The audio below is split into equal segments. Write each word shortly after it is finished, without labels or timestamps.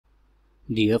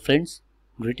Dear friends,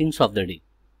 greetings of the day.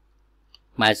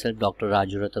 Myself Dr.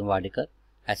 Rajuratan Wadekar,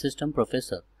 Assistant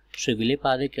Professor, Sri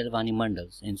Vilepade Kelvani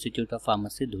Mandals, Institute of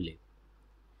Pharmacy, Dhule.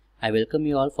 I welcome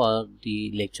you all for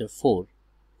the lecture 4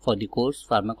 for the course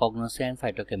Pharmacognosy and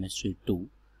Phytochemistry-II,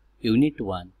 Unit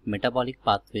 1, Metabolic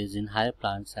Pathways in Higher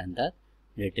Plants and their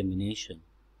Determination.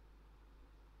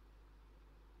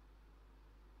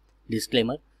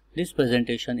 Disclaimer: this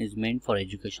presentation is meant for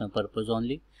educational purpose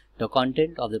only. The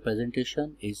content of the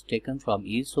presentation is taken from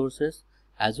e-sources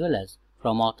as well as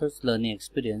from author's learning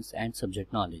experience and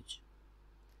subject knowledge.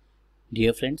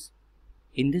 Dear friends,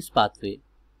 in this pathway,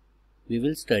 we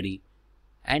will study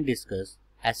and discuss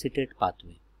acetate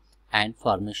pathway and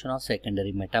formation of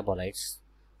secondary metabolites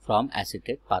from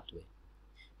acetate pathway.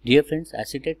 Dear friends,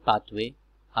 acetate pathway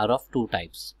are of two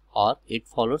types, or it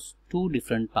follows two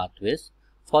different pathways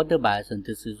for the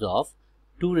biosynthesis of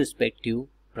two respective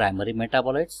primary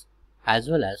metabolites as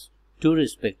well as two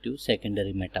respective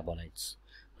secondary metabolites.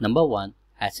 Number one,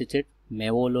 acetate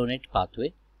mevalonate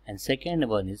pathway, and second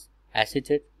one is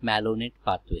acetate malonate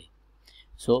pathway.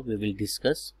 So we will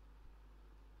discuss.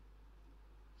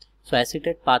 So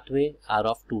acetate pathway are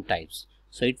of two types.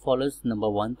 So it follows number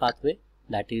one pathway,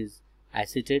 that is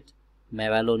acetate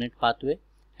mevalonate pathway,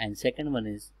 and second one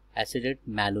is acetate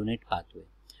malonate pathway.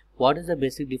 What is the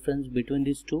basic difference between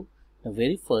these two? The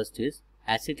very first is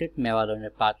acetate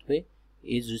mevalonate pathway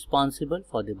is responsible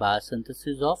for the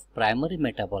biosynthesis of primary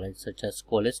metabolites such as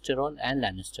cholesterol and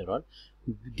cholesterol.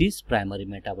 These primary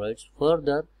metabolites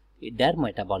further their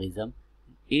metabolism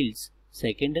yields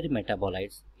secondary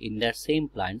metabolites in their same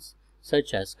plants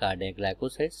such as cardiac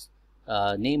glycosides,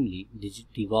 namely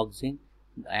digoxin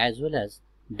as well as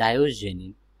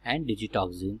diosgenin and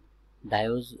digitoxin,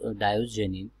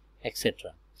 diosgenin,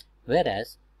 etc.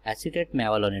 Whereas acetate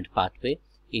mevalonate pathway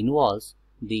involves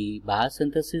the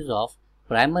biosynthesis of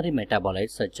primary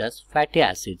metabolites such as fatty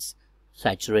acids,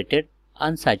 saturated,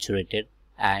 unsaturated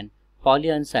and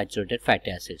polyunsaturated fatty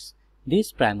acids.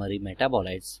 These primary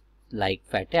metabolites like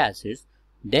fatty acids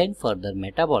then further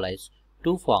metabolize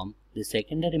to form the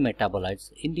secondary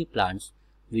metabolites in the plants,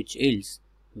 which yields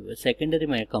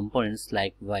secondary components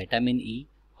like vitamin E,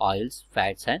 oils,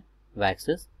 fats and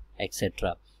waxes,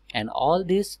 etc. And all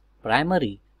these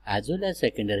primary as well as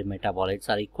secondary metabolites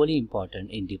are equally important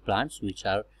in the plants, which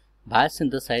are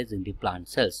biosynthesized in the plant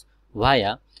cells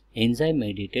via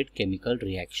enzyme-mediated chemical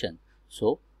reaction.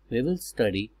 So we will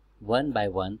study one by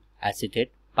one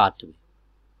acetate pathway.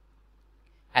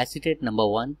 Acetate number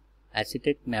one,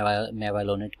 acetate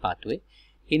mevalonate pathway.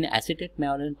 In acetate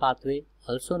mevalonate pathway,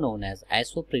 also known as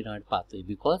isoprenoid pathway,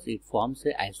 because it forms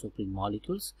the isoprene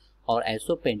molecules or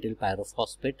isopentyl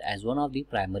pyrophosphate as one of the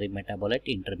primary metabolite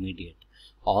intermediate,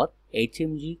 or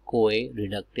HMG-CoA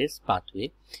reductase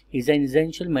pathway is an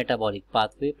essential metabolic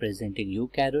pathway present in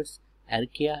eukaryotes,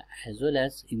 archaea as well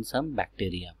as in some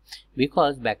bacteria,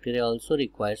 because bacteria also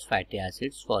requires fatty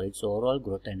acids for its overall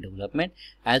growth and development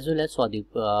as well as for the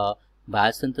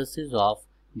biosynthesis of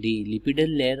the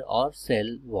lipidal layer or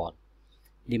cell wall.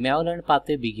 The mevalonate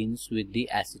pathway begins with the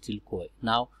acetyl-CoA.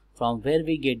 Now, from where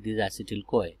we get this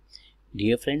acetyl-CoA?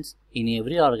 Dear friends, in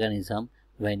every organism,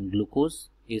 when glucose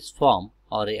is formed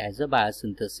or as a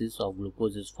biosynthesis of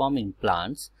glucose is formed in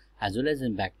plants as well as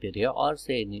in bacteria, or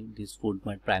say in this food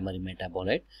primary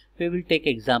metabolite, we will take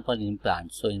example in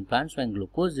plants. So in plants, when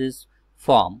glucose is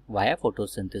formed via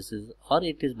photosynthesis or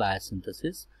it is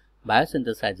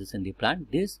biosynthesizes in the plant,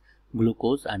 this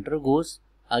glucose undergoes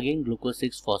again glucose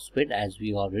 6-phosphate as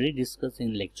we already discussed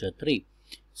in lecture 3.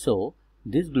 So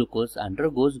this glucose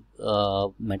undergoes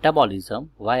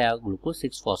metabolism via glucose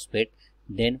 6-phosphate,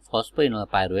 then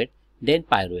phosphoenolpyruvate, then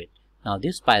pyruvate. Now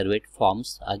this pyruvate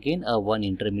forms again a one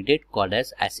intermediate called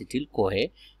as acetyl-CoA,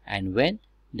 and when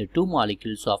the two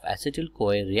molecules of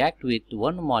acetyl-CoA react with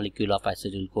one molecule of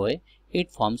acetyl-CoA, it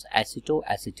forms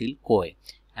acetoacetyl-CoA,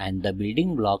 and the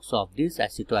building blocks of this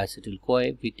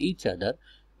acetoacetyl-CoA with each other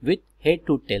with head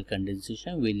to tail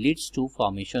condensation will leads to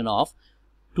formation of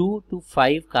 2 to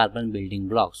 5 carbon building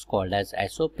blocks called as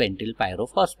isopentyl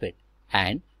pyrophosphate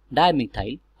and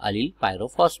dimethyl allyl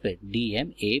pyrophosphate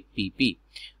DMAPP,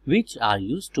 which are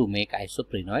used to make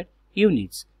isoprenoid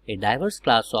units, a diverse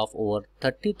class of over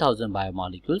 30,000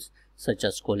 biomolecules such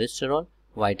as cholesterol,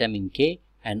 vitamin K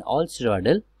and all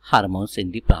steroidal hormones in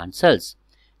the plant cells.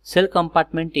 Cell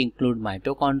compartment include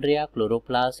mitochondria,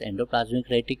 chloroplast, endoplasmic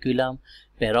reticulum,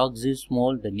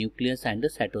 peroxisome, the nucleus and the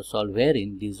cytosol,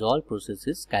 wherein these all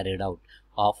processes carried out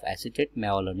of acetate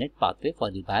mevalonate pathway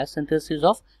for the biosynthesis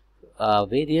of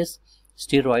various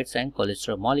steroids and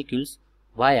cholesterol molecules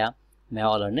via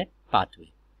mevalonate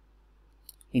pathway.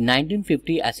 In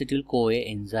 1950, acetyl-CoA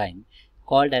enzyme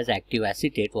called as active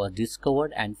acetate was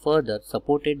discovered and further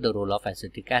supported the role of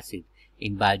acetic acid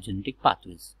in biogenetic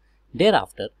pathways.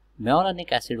 Thereafter,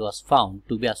 malonic acid was found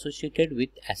to be associated with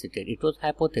acetate. It was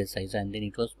hypothesized and then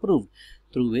it was proved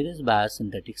through various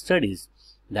biosynthetic studies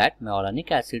that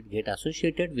malonic acid get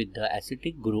associated with the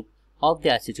acetic group of the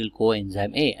acetyl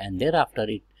coenzyme A, and thereafter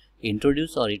it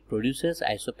produces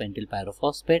isopentyl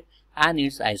pyrophosphate and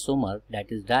its isomer,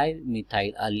 that is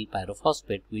dimethyl allyl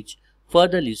pyrophosphate, which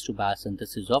further leads to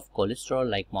biosynthesis of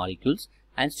cholesterol-like molecules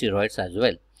and steroids as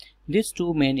well. These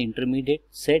two main intermediates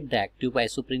set the active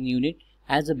isoprene unit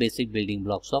as the basic building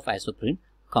blocks of isoprene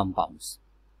compounds.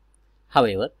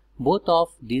 However, both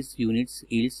of these units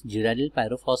yields geranyl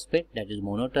pyrophosphate, that is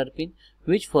monoterpene,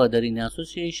 which further in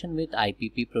association with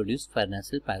IPP produce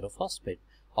farnesyl pyrophosphate,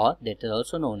 or that is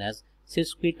also known as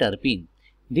sesquiterpene.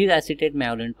 These acetate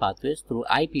malonate pathways through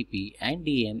IPP and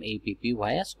DM-APP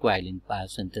via squalene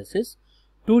biosynthesis,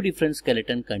 two different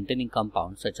skeleton containing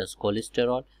compounds such as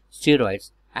cholesterol,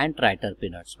 steroids and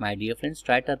triterpenoids. My dear friends,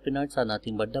 triterpenoids are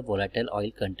nothing but the volatile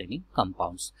oil containing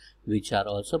compounds which are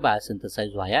also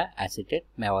biosynthesized via acetate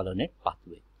malonate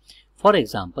pathway. For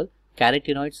example,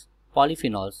 carotenoids,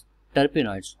 polyphenols,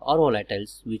 terpenoids or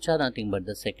volatiles, which are nothing but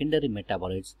the secondary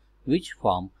metabolites which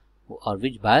form or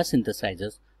which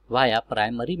biosynthesizes via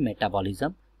primary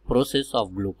metabolism process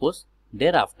of glucose,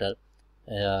 thereafter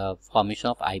formation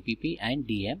of IPP and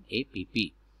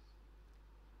DM-APP.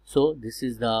 So this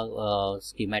is the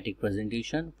schematic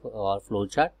presentation or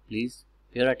flowchart. Please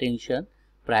pay your attention.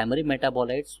 Primary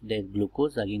metabolites, there is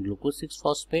glucose, again glucose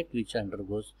 6-phosphate, which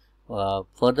undergoes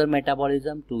further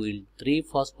metabolism to yield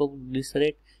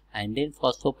 3-phosphoglycerate and then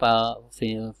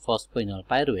phosphoenol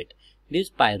pyruvate. This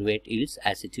pyruvate yields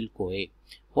acetyl-CoA.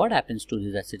 What happens to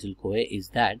this acetyl-CoA is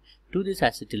that to this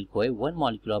acetyl-CoA one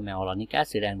molecule of malonic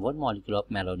acid and one molecule of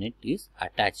malonate is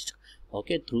attached,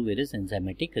 okay, through various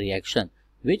enzymatic reaction,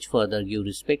 which further give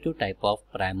respective type of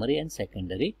primary and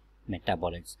secondary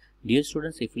metabolites. Dear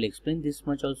students, if we explain this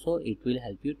much also, it will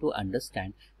help you to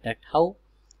understand that how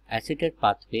acetate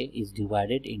pathway is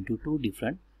divided into two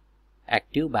different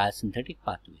active biosynthetic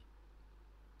pathway.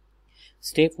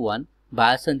 Step 1.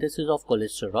 Biosynthesis of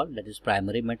cholesterol, that is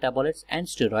primary metabolites, and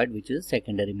steroid, which is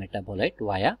secondary metabolite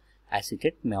via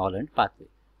acetate malonate pathway.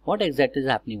 What exactly is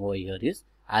happening over here is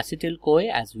acetyl-CoA,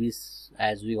 as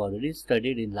we already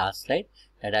studied in last slide,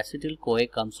 that acetyl-CoA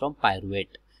comes from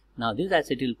pyruvate. Now this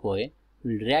acetyl-CoA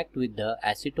will react with the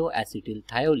acetoacetyl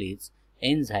thiolase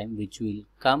enzyme, which will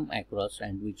come across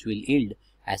and which will yield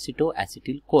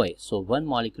acetoacetyl-CoA. So one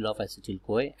molecule of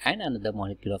acetyl-CoA and another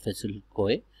molecule of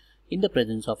acetyl-CoA in the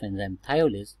presence of enzyme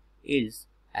thiolase yields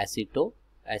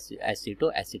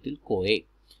acetoacetyl-CoA.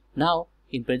 Now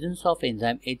in presence of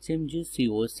enzyme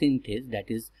HMG-CoA synthase, that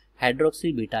is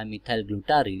hydroxy beta methyl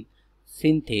glutaryl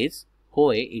synthase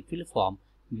CoA, it will form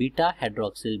beta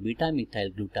hydroxyl beta methyl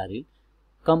glutaryl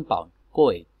compound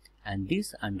CoA, and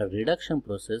this under reduction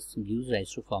process gives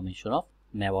rise to formation of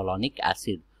malonic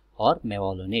acid or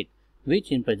malonate,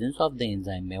 which in presence of the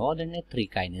enzyme mevalonate 3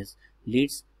 kinase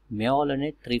leads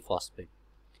mevalonate 3-phosphate.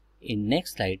 In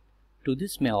next slide, to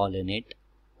this mevalonate,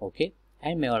 okay,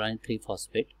 and mevalonate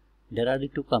 3-phosphate, there are the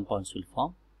two compounds will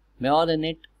form.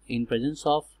 Mevalonate in presence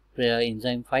of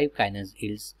enzyme 5 kinase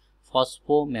yields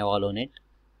phosphomevalonate,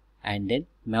 and then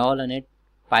mevalonate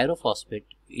pyrophosphate,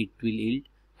 it will yield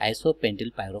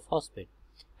isopentyl pyrophosphate.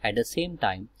 At the same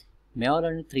time,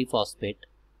 mevalonate 3-phosphate,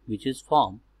 which is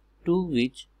formed, to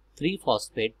which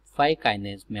 3-phosphate 5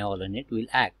 kinase mevalonate will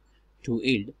act to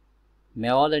yield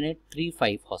mevalonate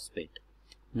 3,5-phosphate.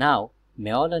 Now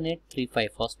mevalonate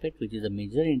 3,5-phosphate, which is a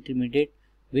major intermediate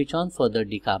which on further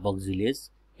decarboxylase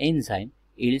enzyme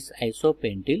yields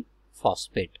isopentyl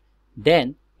phosphate.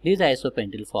 Then this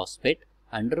isopentyl phosphate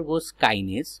undergoes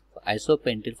kinase,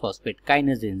 isopentyl phosphate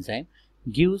kinase enzyme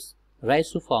gives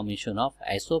rise to formation of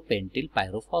isopentyl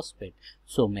pyrophosphate.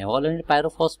 So mevalonate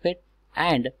pyrophosphate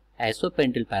and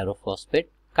isopentyl pyrophosphate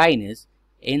kinase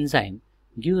enzyme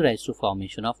give rise to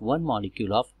formation of one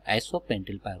molecule of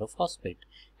isopentyl pyrophosphate,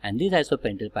 and this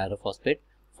isopentyl pyrophosphate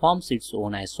forms its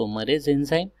own isomerase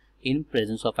enzyme. In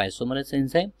presence of isomerase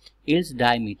enzyme yields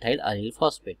dimethyl allyl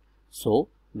phosphate. So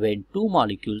when two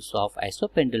molecules of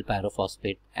isopentyl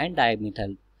pyrophosphate and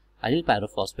dimethyl allyl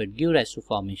pyrophosphate give rise to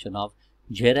formation of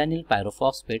geranyl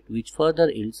pyrophosphate, which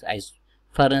further yields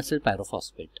farnesyl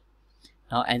pyrophosphate.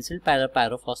 Now acyl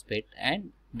pyrophosphate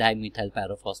and dimethyl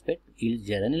pyrophosphate yields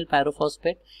geranyl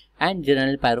pyrophosphate, and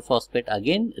geranyl pyrophosphate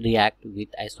again react with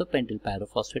isopentyl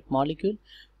pyrophosphate molecule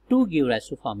to give rise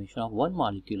to formation of one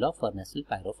molecule of farnesyl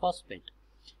pyrophosphate.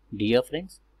 Dear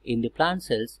friends, in the plant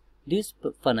cells This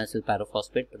farnesyl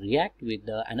pyrophosphate react with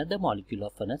another molecule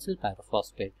of farnesyl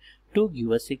pyrophosphate to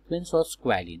give a sequence of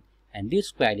squalene, and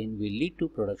this squalene will lead to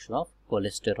production of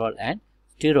cholesterol and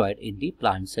steroid in the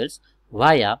plant cells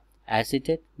via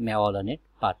acetate mevalonate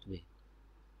pathway.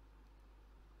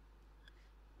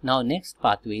 Now next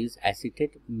pathway is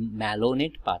acetate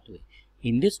malonate pathway.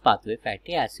 In this pathway,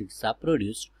 fatty acids are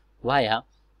produced via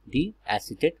the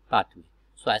acetate pathway.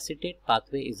 So acetate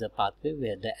pathway is a pathway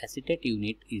where the acetate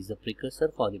unit is the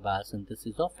precursor for the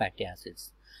biosynthesis of fatty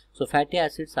acids. So fatty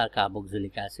acids are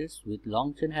carboxylic acids with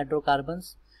long chain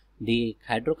hydrocarbons. The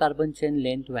hydrocarbon chain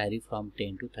length vary from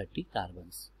 10 to 30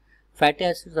 carbons. Fatty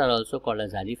acids are also called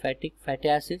as aliphatic. Fatty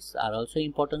acids are also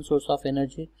important source of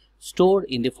energy, stored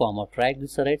in the form of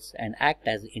triglycerides, and act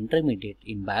as intermediate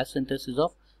in biosynthesis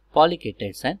of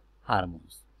polyketides and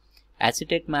hormones.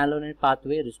 Acetate malonate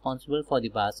pathway, responsible for the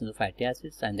biosynthesis of fatty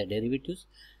acids and the derivatives,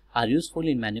 are useful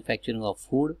in manufacturing of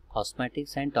food,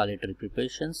 cosmetics and toiletry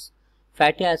preparations.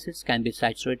 Fatty acids can be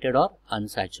saturated or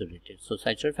unsaturated. So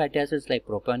saturated fatty acids like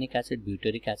propionic acid,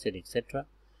 butyric acid, etc.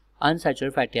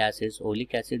 Unsaturated fatty acids,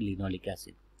 oleic acid, linoleic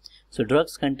acid. So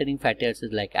drugs containing fatty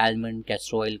acids like almond,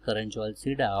 castor oil, currant oil,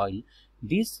 seed oil,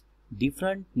 these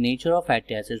different nature of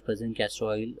fatty acids present in castor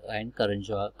oil and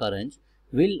currant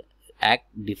will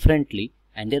act differently,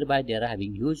 and thereby they are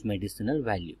having huge medicinal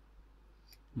value.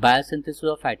 Biosynthesis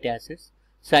of fatty acids.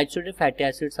 Saturated fatty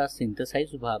acids are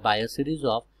synthesized by a series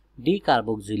of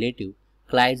decarboxylative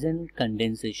Claisen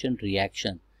condensation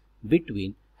reaction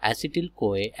between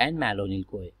acetyl-CoA and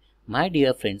malonyl-CoA. My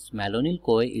dear friends,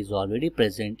 malonyl-CoA is already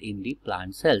present in the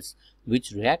plant cells,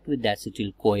 which react with the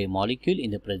acetyl-CoA molecule in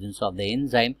the presence of the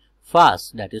enzyme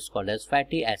FAS, that is called as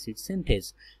fatty acid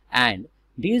synthase, and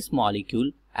these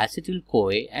molecule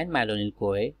acetyl-CoA and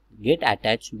malonyl-CoA get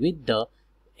attached with the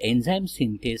enzyme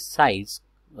synthase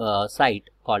site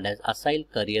called as acyl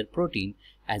carrier protein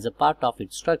as a part of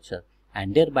its structure,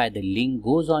 and thereby the link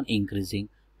goes on increasing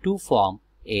to form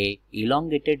a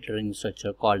elongated ring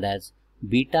structure called as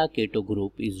beta keto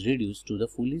group is reduced to the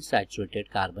fully saturated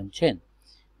carbon chain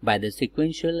by the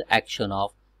sequential action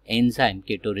of enzyme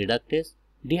keto reductase,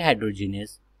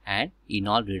 dehydrogenase and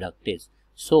enol reductase.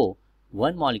 So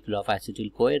one molecule of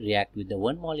acetyl-CoA react with the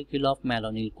one molecule of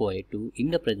malonyl-CoA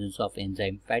in the presence of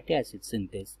enzyme fatty acid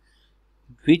synthase,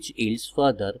 which yields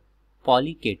further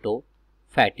polyketo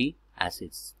fatty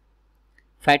acids.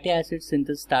 Fatty acid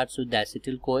synthesis starts with the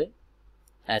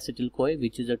acetyl-CoA,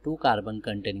 which is a 2-carbon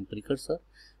containing precursor.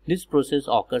 This process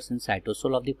occurs in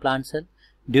cytosol of the plant cell.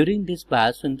 During this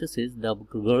biosynthesis, the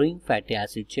growing fatty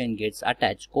acid chain gets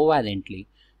attached covalently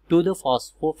to the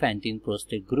phosphofantine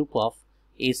prostate group of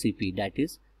ACP, that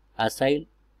is acyl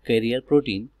carrier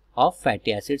protein of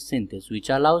fatty acid synthase, which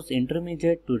allows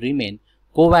intermediate to remain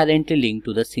covalently linked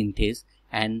to the synthase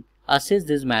and assist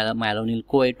this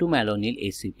malonyl-CoA to malonyl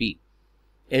ACP.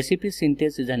 ACP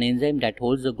synthase is an enzyme that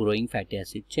holds the growing fatty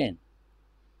acid chain.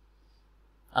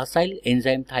 Acyl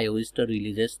enzyme thioester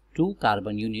releases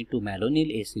 2-carbon unit to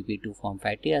malonyl ACP to form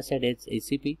fatty acid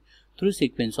ACP through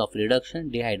sequence of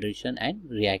reduction, dehydration and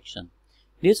reaction.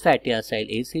 This fatty acyl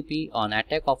ACP on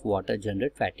attack of water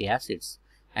generate fatty acids,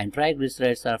 and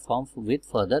triglycerides are formed with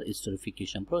further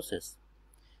esterification process.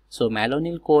 So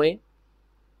malonyl-CoA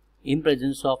in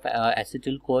presence of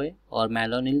acetyl-CoA or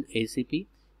malonyl ACP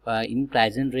in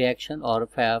Claisen reaction or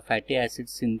fatty acid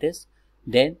synthase,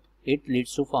 then it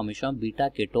leads to formation of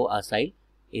beta keto acyl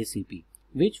ACP,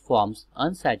 which forms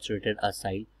unsaturated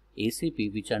acyl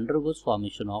ACP, which undergoes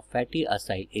formation of fatty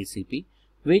acyl ACP,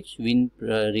 which when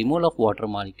removal of water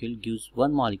molecule gives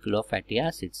one molecule of fatty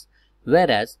acids,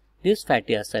 whereas this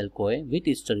fatty acyl-CoA with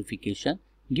esterification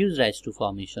gives rise to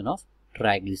formation of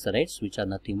triglycerides, which are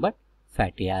nothing but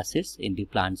fatty acids in the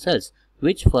plant cells,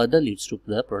 which further leads to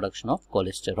the production of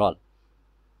cholesterol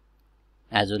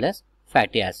as well as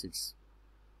fatty acids.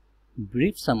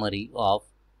 Brief summary of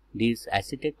this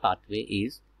acetate pathway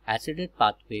is: acetate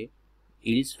pathway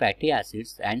yields fatty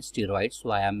acids and steroids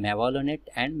via mevalonate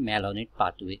and malonate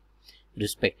pathway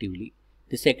respectively.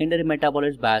 The secondary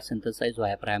metabolites biosynthesized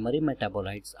via primary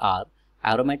metabolites are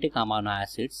aromatic amino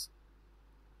acids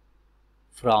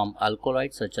from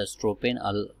alkaloids such as tropane,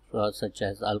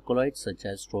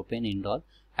 indole.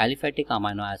 Aliphatic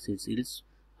amino acids yields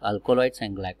alkaloids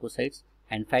and glycosides,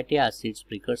 and fatty acids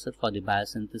precursor for the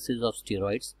biosynthesis of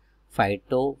steroids,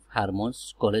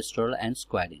 phytohormones, cholesterol and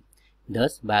squalene.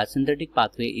 Thus, biosynthetic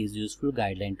pathway is useful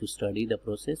guideline to study the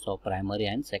process of primary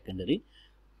and secondary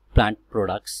plant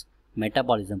products,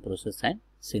 metabolism process and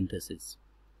synthesis.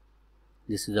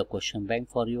 This is a question bank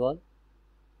for you all.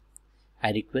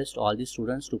 I request all the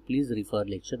students to please refer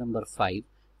lecture number 5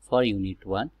 for unit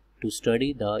 1 to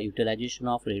study the utilization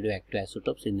of radioactive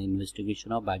isotopes in the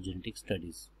investigation of biogenetic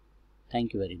studies.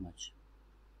 Thank you very much.